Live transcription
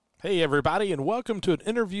Hey, everybody, and welcome to an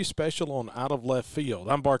interview special on Out of Left Field.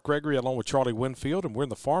 I'm Bart Gregory along with Charlie Winfield, and we're in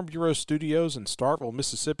the Farm Bureau studios in Starkville,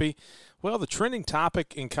 Mississippi. Well, the trending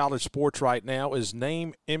topic in college sports right now is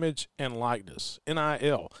name, image, and likeness,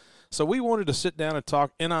 NIL. So we wanted to sit down and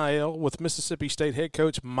talk NIL with Mississippi State head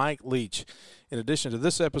coach Mike Leach. In addition to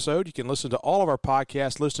this episode, you can listen to all of our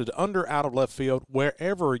podcasts listed under Out of Left Field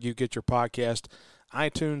wherever you get your podcast,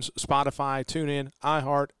 iTunes, Spotify, TuneIn,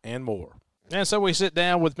 iHeart, and more. And so we sit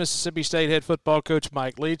down with Mississippi State head football coach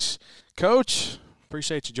Mike Leach. Coach,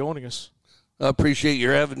 appreciate you joining us. I appreciate you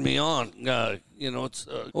having me on. It's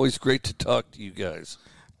always great to talk to you guys.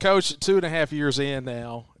 Coach, 2.5 years in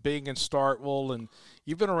now, being in Starkville, and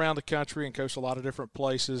you've been around the country and coached a lot of different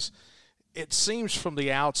places. It seems from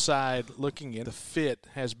the outside looking in, the fit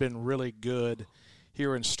has been really good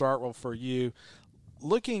here in Starkville for you.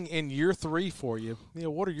 Looking in year 3 for you,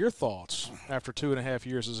 what are your thoughts after 2.5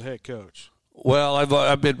 years as a head coach? Well,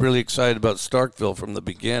 I've been really excited about Starkville from the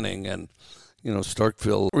beginning, and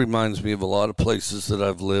Starkville reminds me of a lot of places that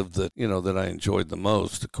I've lived that I enjoyed the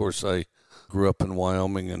most. Of course, I grew up in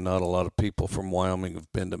Wyoming, and not a lot of people from Wyoming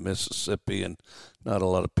have been to Mississippi, and not a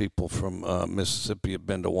lot of people from Mississippi have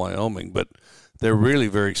been to Wyoming, but they're really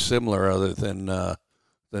very similar other than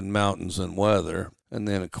mountains and weather. And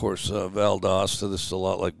then, of course, Valdosta. This is a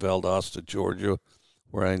lot like Valdosta, Georgia,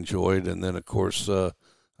 where I enjoyed. And then, of course,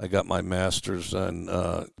 I got my master's in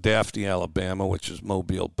Daphne, Alabama, which is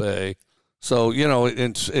Mobile Bay. So,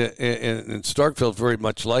 in Starkville, very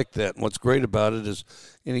much like that. And what's great about it is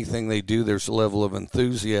anything they do, there's a level of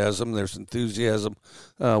enthusiasm. There's enthusiasm,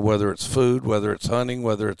 whether it's food, whether it's hunting,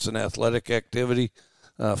 whether it's an athletic activity,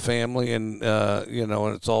 family, and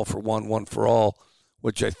it's all for one for all,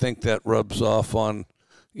 which I think that rubs off on,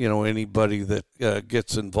 anybody that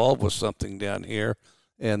gets involved with something down here.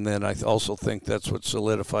 And then I also think that's what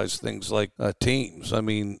solidifies things like teams. I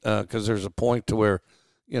mean, because there's a point to where,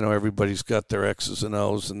 everybody's got their X's and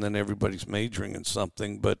O's and then everybody's majoring in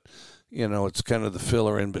something. But, it's kind of the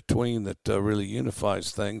filler in between that really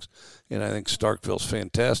unifies things. And I think Starkville's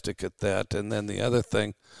fantastic at that. And then the other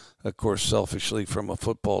thing, of course, selfishly from a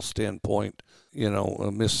football standpoint,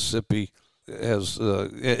 Mississippi has,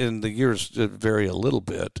 in the years vary a little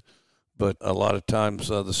bit, but a lot of times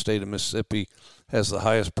the state of Mississippi has the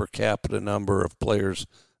highest per capita number of players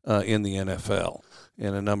in the NFL.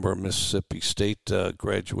 And a number of Mississippi State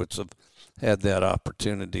graduates have had that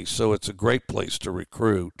opportunity. So it's a great place to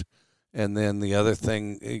recruit. And then the other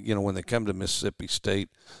thing, when they come to Mississippi State,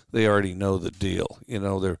 they already know the deal.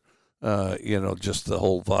 They're, just the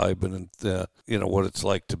whole vibe and, what it's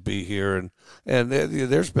like to be here. And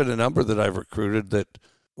there's been a number that I've recruited that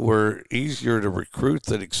were easier to recruit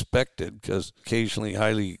than expected because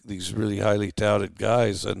occasionally these really highly touted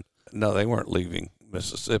guys, and no, they weren't leaving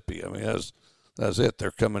Mississippi. I mean, that's it. They're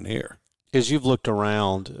coming here. As you've looked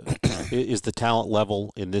around, is the talent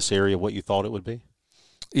level in this area what you thought it would be?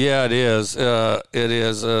 Yeah, it is. It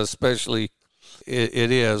is, especially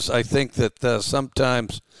it is. I think that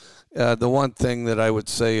sometimes the one thing that I would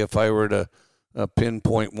say if I were to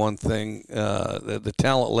pinpoint one thing, the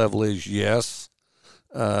talent level is yes.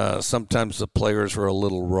 Sometimes the players are a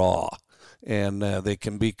little raw, and they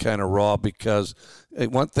can be kind of raw because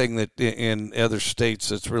one thing that in other states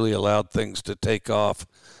that's really allowed things to take off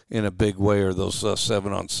in a big way are those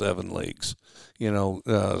 7-on-7 leagues. The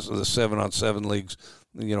 7-on-7 leagues,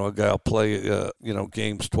 a guy will play,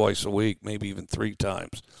 games twice a week, maybe even 3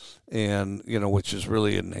 times, and, which has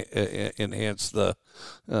really enhanced the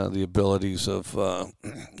abilities of,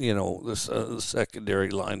 the secondary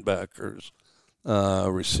linebackers,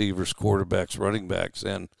 receivers, quarterbacks, running backs,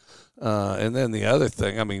 and then the other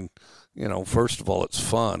thing, I mean, first of all, it's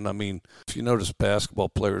fun. I mean, if you notice basketball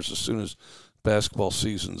players, as soon as basketball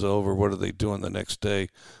season's over, what are they doing the next day?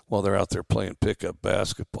 Well, they're out there playing pickup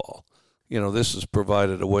basketball. This has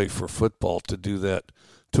provided a way for football to do that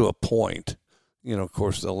to a point. Of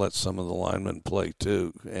course, they'll let some of the linemen play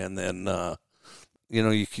too. And then,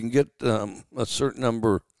 you can get a certain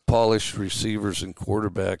number of polished receivers and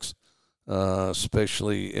quarterbacks,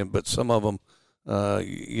 especially, but some of them,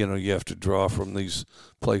 you have to draw from these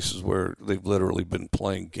places where they've literally been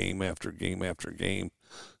playing game after game after game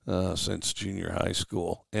since junior high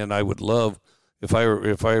school. And I would love, if I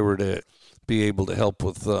were to be able to help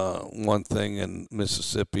with one thing in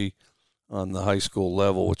Mississippi on the high school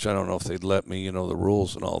level, which I don't know if they'd let me, the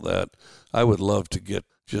rules and all that. I would love to get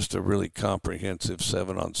just a really comprehensive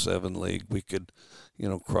 7-on-7 league. We could,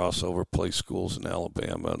 cross over, play schools in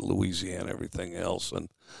Alabama and Louisiana, everything else, and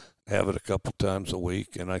have it a couple times a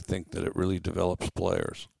week. And I think that it really develops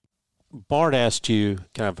players. Bart asked you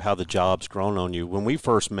kind of how the job's grown on you. When we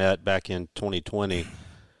first met back in 2020,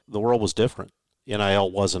 the world was different.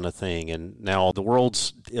 NIL wasn't a thing, and now the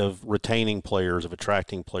world's of retaining players, of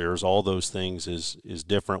attracting players, all those things is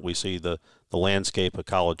different. We see the landscape of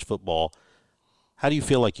college football. How do you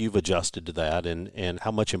feel like you've adjusted to that, and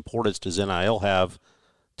how much importance does NIL have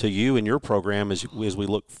to you and your program as we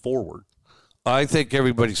look forward? I think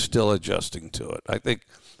everybody's still adjusting to it. I think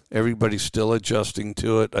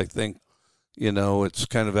it's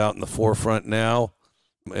kind of out in the forefront now,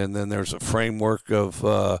 and then there's a framework of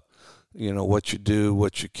what you do,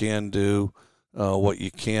 what you can do, what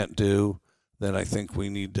you can't do. Then I think we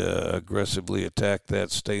need to aggressively attack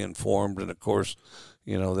that, stay informed, and of course,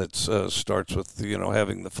 that starts with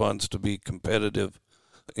having the funds to be competitive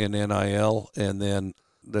in NIL. And then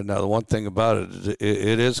now the one thing about it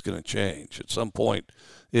is going to change at some point.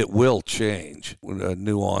 It will change.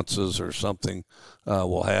 Nuances or something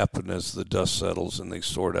will happen as the dust settles and they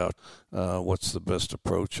sort out what's the best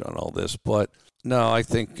approach on all this. But no, I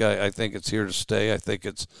think it's here to stay. I think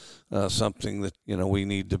it's something that we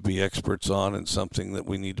need to be experts on, and something that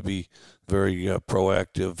we need to be very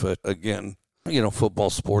proactive at. Again, football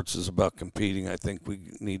sports is about competing. I think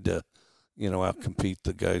we need to outcompete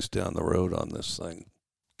the guys down the road on this thing.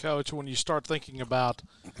 Coach, when you start thinking about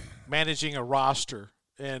managing a roster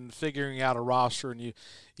and figuring out a roster, and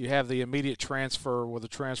you have the immediate transfer with the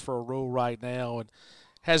transfer rule right now, and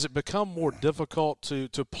has it become more difficult to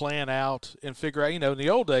plan out and figure out? In the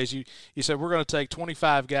old days, you said we're going to take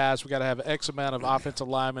 25 guys. We got to have X amount of offensive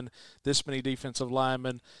linemen, this many defensive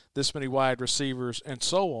linemen, this many wide receivers, and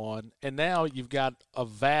so on. And now you've got a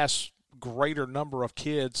vast greater number of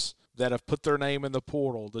kids that have put their name in the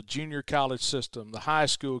portal, the junior college system, the high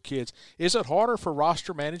school kids. Is it harder for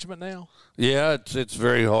roster management now? Yeah, it's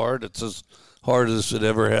very hard. It's as hard as it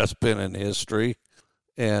ever has been in history.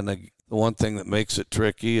 And the one thing that makes it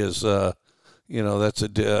tricky is, that's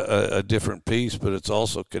a different piece, but it's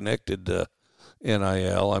also connected to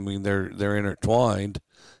NIL. I mean, they're intertwined,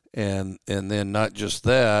 and then not just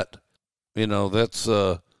that, that's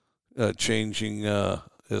changing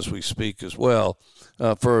as we speak as well.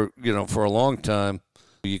 For a long time,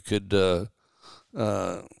 you could go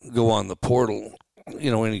on the portal,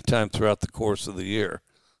 anytime throughout the course of the year.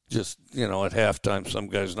 Just, at halftime, some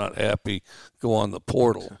guy's not happy, go on the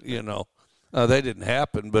portal, That didn't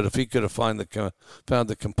happen, but if he could have found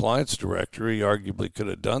the compliance director, he arguably could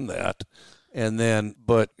have done that. And then,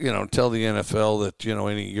 tell the NFL that,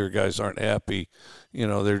 any of your guys aren't happy,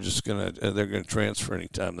 they're just they're going to transfer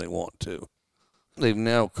anytime they want to. They've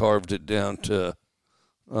now carved it down to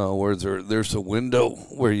where there's a window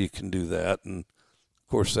where you can do that. And,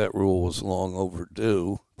 of course, that rule was long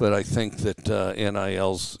overdue. But I think that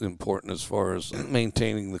NIL's important as far as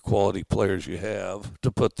maintaining the quality players you have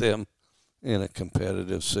to put them in a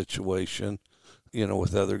competitive situation,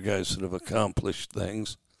 with other guys that have accomplished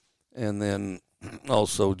things. And then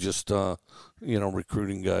also just,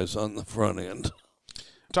 recruiting guys on the front end.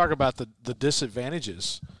 Talk about the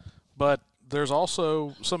disadvantages, but there's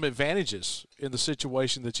also some advantages in the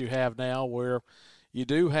situation that you have now, where you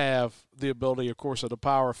do have the ability, of course, of the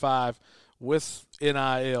Power Five with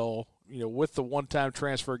NIL, with the one-time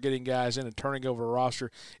transfer, getting guys in and turning over a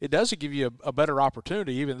roster. It does give you a better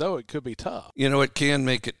opportunity, even though it could be tough. It can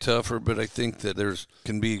make it tougher, but I think that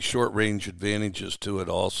can be short-range advantages to it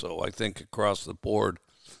also. I think across the board,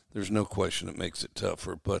 there's no question it makes it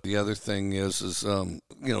tougher. But the other thing is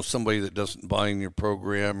somebody that doesn't buy in your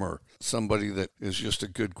program, or somebody that is just a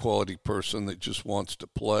good quality person that just wants to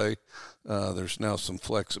play, there's now some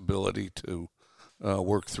flexibility to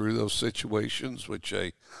work through those situations, which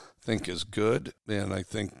I think is good. And I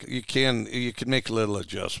think you can make little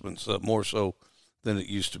adjustments, more so than it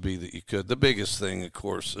used to be that you could. The biggest thing, of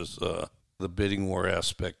course, is the bidding war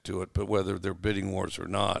aspect to it. But whether they're bidding wars or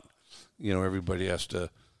not, everybody has to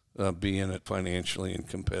be in it financially and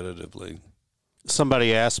competitively.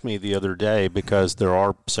 Somebody asked me the other day, because there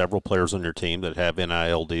are several players on your team that have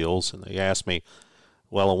NIL deals, and they asked me,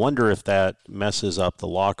 well, I wonder if that messes up the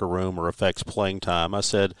locker room or affects playing time. I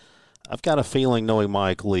said, I've got a feeling, knowing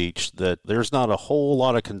Mike Leach, that there's not a whole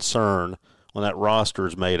lot of concern when that roster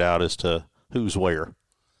is made out as to who's where.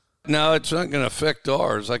 No, it's not going to affect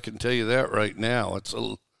ours. I can tell you that right now.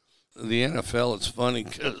 The NFL, it's funny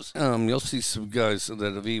because you'll see some guys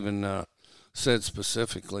that have even said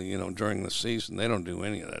specifically, during the season, they don't do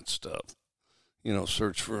any of that stuff.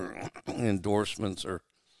 Search for endorsements or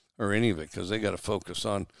any of it, because they got to focus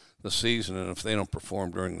on the season. And if they don't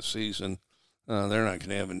perform during the season, they're not going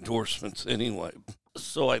to have endorsements anyway.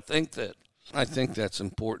 So I think that's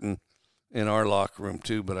important in our locker room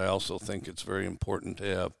too. But I also think it's very important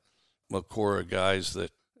to have a core of guys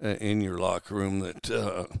that in your locker room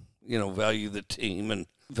that value the team and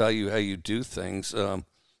value how you do things.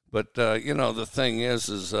 But the thing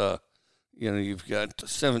is, you've got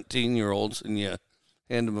 17-year-olds and you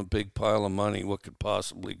hand them a big pile of money. What could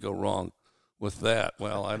possibly go wrong with that?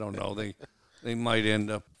 Well, I don't know. They might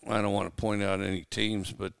end up, I don't want to point out any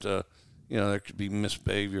teams, but, there could be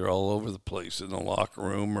misbehavior all over the place in the locker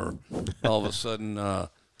room, or all of a sudden,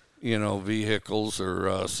 vehicles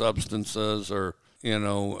or substances or,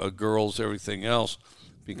 girls, everything else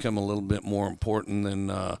become a little bit more important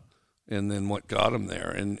than what got them there.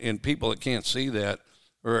 And people that can't see that,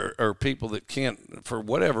 or people that can't, for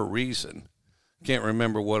whatever reason, can't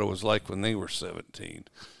remember what it was like when they were 17.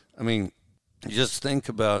 I mean, just think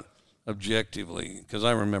about objectively, because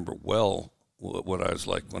I remember well what I was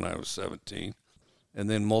like when I was 17, and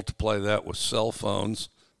then multiply that with cell phones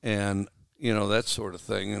and, that sort of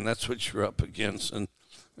thing, and that's what you're up against, and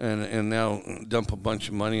now dump a bunch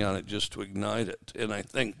of money on it just to ignite it. And I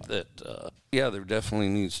think that, there definitely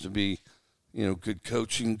needs to be, good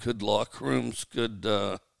coaching, good locker rooms, good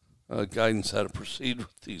guidance how to proceed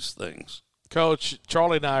with these things. Coach,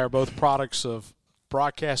 Charlie and I are both products of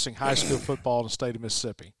broadcasting high school football in the state of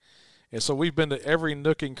Mississippi. And so we've been to every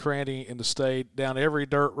nook and cranny in the state, down every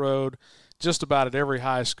dirt road, just about at every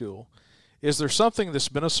high school. Is there something that's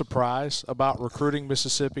been a surprise about recruiting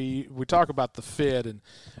Mississippi? We talk about the fit and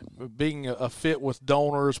being a fit with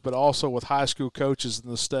donors, but also with high school coaches in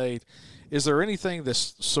the state. Is there anything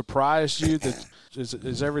that's surprised you? That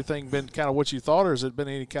has everything been kind of what you thought, or has it been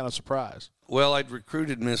any kind of surprise? Well, I'd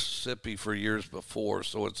recruited Mississippi for years before,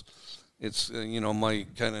 so it's my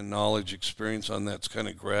kind of knowledge experience on that's kind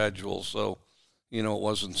of gradual. So, it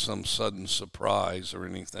wasn't some sudden surprise or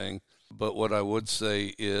anything. But what I would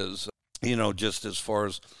say is, just as far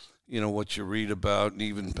as, what you read about, and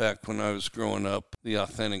even back when I was growing up, the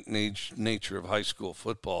authentic nature of high school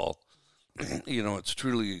football, it's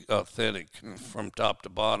truly authentic from top to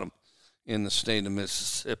bottom in the state of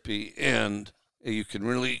Mississippi. And you can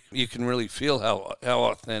really feel how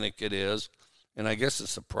authentic it is. And I guess the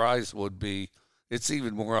surprise would be it's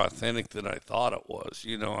even more authentic than I thought it was.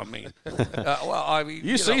 You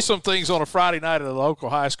see some things on a Friday night at a local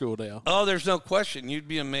high school now. Oh, there's no question. You'd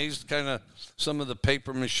be amazed kind of some of the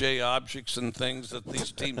paper mache objects and things that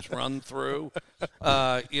these teams run through,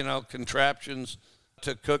 contraptions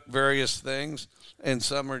to cook various things. And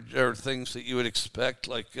some are things that you would expect,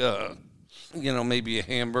 like, maybe a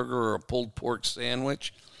hamburger or a pulled pork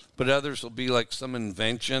sandwich. But others will be like some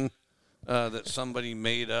invention that somebody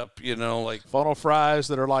made up, like funnel fries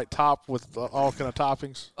that are like topped with all kind of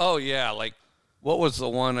toppings. Oh yeah, like what was the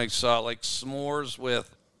one I saw? Like s'mores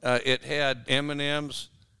with it had M&Ms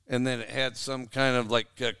and then it had some kind of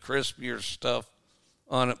like crispier stuff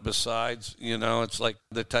on it besides. It's like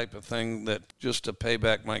the type of thing that just to pay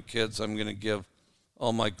back my kids, I'm going to give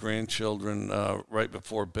all my grandchildren right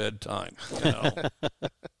before bedtime.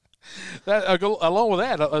 Along with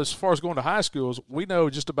that, as far as going to high schools, we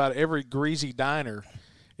know just about every greasy diner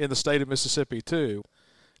in the state of Mississippi, too.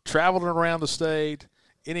 Traveling around the state,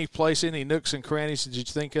 any place, any nooks and crannies that you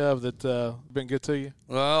think of that been good to you?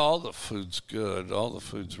 Well, all the food's good. All the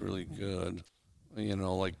food's really good.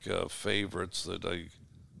 Favorites that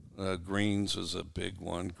Greens is a big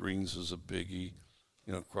one. Greens is a biggie.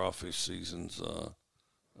 Crawfish season's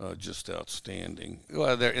just outstanding.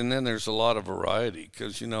 Well, and then there's a lot of variety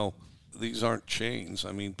because, these aren't chains.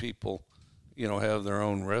 I mean, people, have their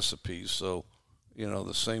own recipes. So,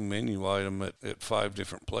 the same menu item at 5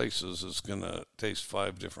 different places is going to taste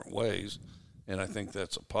 5 different ways. And I think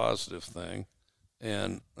that's a positive thing.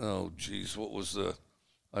 And,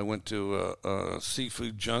 I went to a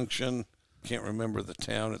Seafood Junction. Can't remember the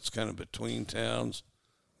town. It's kind of between towns.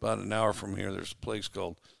 About an hour from here, there's a place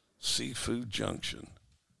called Seafood Junction.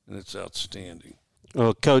 And it's outstanding.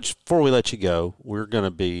 Well, Coach, before we let you go, we're going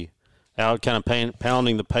to be out kind of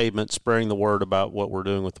pounding the pavement, spreading the word about what we're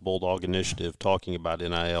doing with the Bulldog Initiative, talking about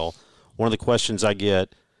NIL. One of the questions I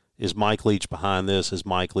get is Mike Leach behind this? Is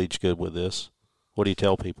Mike Leach good with this? What do you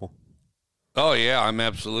tell people? Oh, yeah, I'm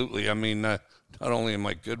absolutely. I mean, not only am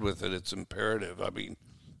I good with it, it's imperative. I mean,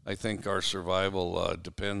 I think our survival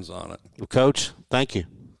depends on it. Well, Coach, thank you.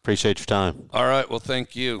 Appreciate your time. All right, well,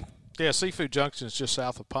 thank you. Yeah, Seafood Junction is just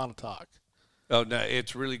south of Pontotoc. Oh, no,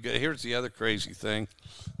 it's really good. Here's the other crazy thing.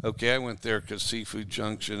 Okay, I went there because Seafood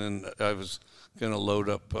Junction, and I was going to load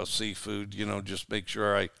up seafood, just make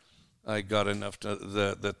sure I got enough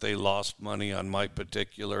that they lost money on my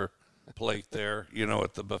particular plate there,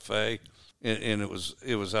 at the buffet, and it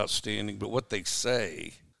was outstanding. But what they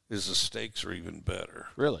say is the steaks are even better.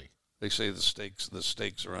 Really? They say the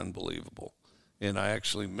steaks are unbelievable. And I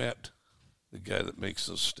actually met the guy that makes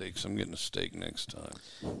those steaks. I'm getting a steak next time.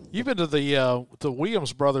 You've been to the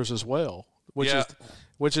Williams Brothers as well, which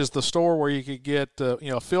is the store where you could get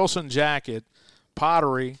a Filson jacket,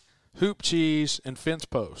 pottery, hoop cheese, and fence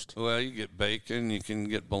post. Well, you get bacon, you can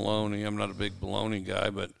get bologna. I'm not a big bologna guy,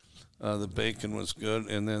 but the bacon was good.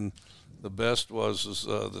 And then the best was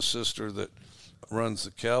the sister that runs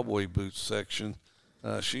the cowboy boots section.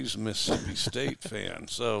 She's a Mississippi State fan.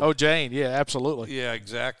 So Jane, yeah, absolutely. Yeah,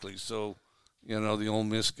 exactly. So, the Ole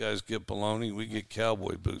Miss guys get bologna, we get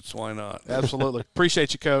cowboy boots. Why not? Absolutely.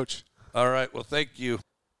 Appreciate you, Coach. All right. Well, thank you.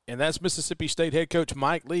 And that's Mississippi State head coach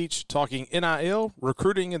Mike Leach talking NIL,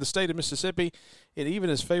 recruiting in the state of Mississippi, and even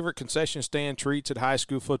his favorite concession stand treats at high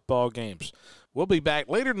school football games. We'll be back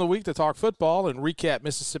later in the week to talk football and recap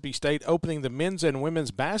Mississippi State opening the men's and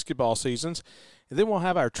women's basketball seasons. And then we'll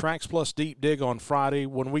have our Tracks Plus Deep Dig on Friday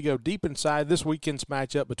when we go deep inside this weekend's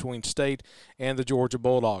matchup between State and the Georgia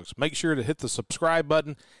Bulldogs. Make sure to hit the subscribe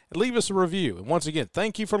button and leave us a review. And once again,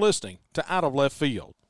 thank you for listening to Out of Left Field.